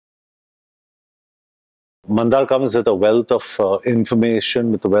Mandar comes with a wealth of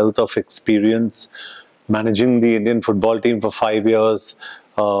information, with a wealth of experience, managing the Indian football team for 5 years,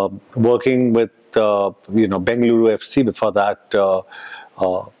 working with Bengaluru FC before that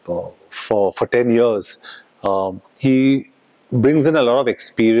for 10 years. He brings in a lot of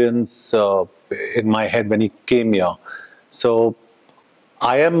experience in my head when he came here. So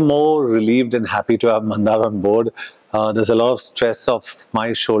I am more relieved and happy to have Mandar on board. There's a lot of stress off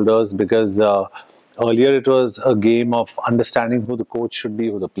my shoulders because earlier it was a game of understanding who the coach should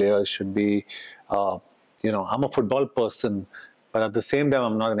be, who the players should be. I'm a football person, but at the same time,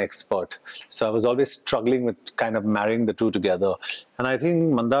 I'm not an expert. So I was always struggling with kind of marrying the two together. And I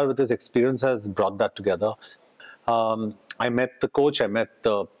think Mandar, with his experience, has brought that together. I met the coach, I met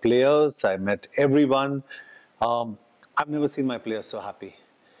the players, I met everyone. I've never seen my players so happy.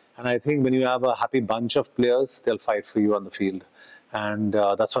 And I think when you have a happy bunch of players, they'll fight for you on the field. And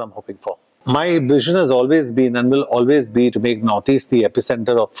that's what I'm hoping for. My vision has always been and will always be to make Northeast the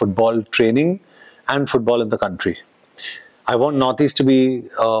epicenter of football training and football in the country. I want Northeast to be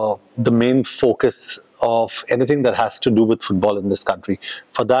the main focus of anything that has to do with football in this country.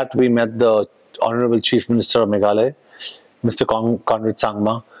 For that, we met the Honorable Chief Minister of Meghalaya, Mr. Conrad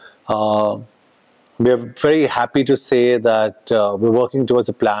Sangma. We are very happy to say that we're working towards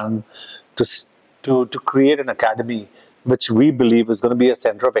a plan to create an academy which we believe is going to be a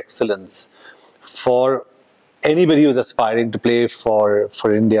center of excellence for anybody who's aspiring to play for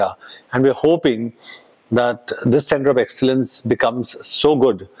India. And we're hoping that this center of excellence becomes so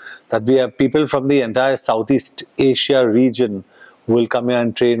good that we have people from the entire Southeast Asia region who will come here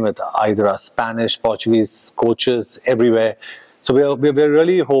and train with either our Spanish, Portuguese coaches everywhere. So we're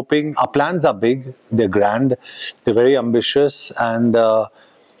really hoping. Our plans are big, they're grand, they're very ambitious. And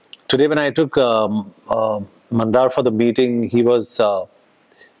today when I took Mandar for the meeting, he was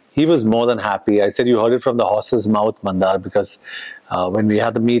more than happy. I said, you heard it from the horse's mouth, Mandar, because when we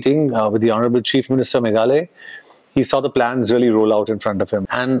had the meeting with the Honorable Chief Minister of Meghalaya, he saw the plans really roll out in front of him.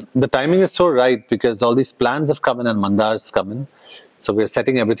 And the timing is so right because all these plans have come in and Mandar's come in. So we're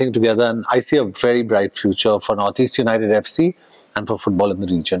setting everything together, and I see a very bright future for Northeast United FC and for football in the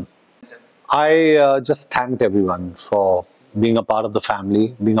region. I just thanked everyone for being a part of the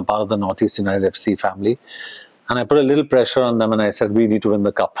family, being a part of the Northeast United FC family. And I put a little pressure on them and I said, we need to win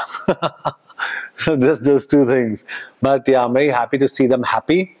the cup. So just those two things. But yeah, I'm very happy to see them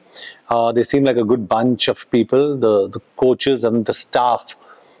happy. They seem like a good bunch of people. The coaches and the staff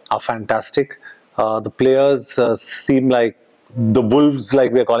are fantastic. The players seem like the Wolves,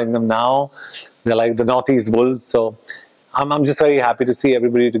 like we're calling them now. They're like the Northeast Wolves. So I'm just very happy to see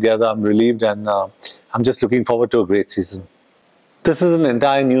everybody together. I'm relieved, and I'm just looking forward to a great season. This is an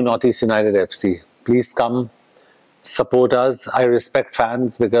entire new Northeast United FC. Please come support us. I respect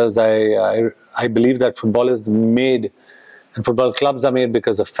fans because I believe that football is made and football clubs are made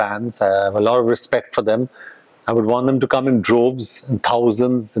because of fans. I have a lot of respect for them. I would want them to come in droves, in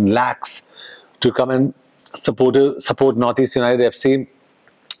thousands, in lakhs, to come and support Northeast United FC,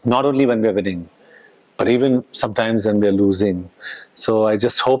 not only when we're winning, but even sometimes when we're losing. So I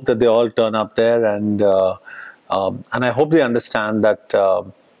just hope that they all turn up there, and I hope they understand that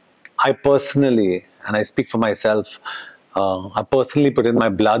I personally, and I speak for myself, I personally put in my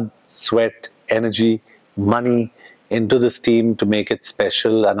blood, sweat, energy, money into this team to make it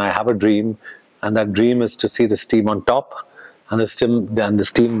special, and I have a dream, and that dream is to see this team on top, and this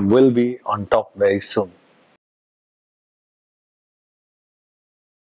team will be on top very soon.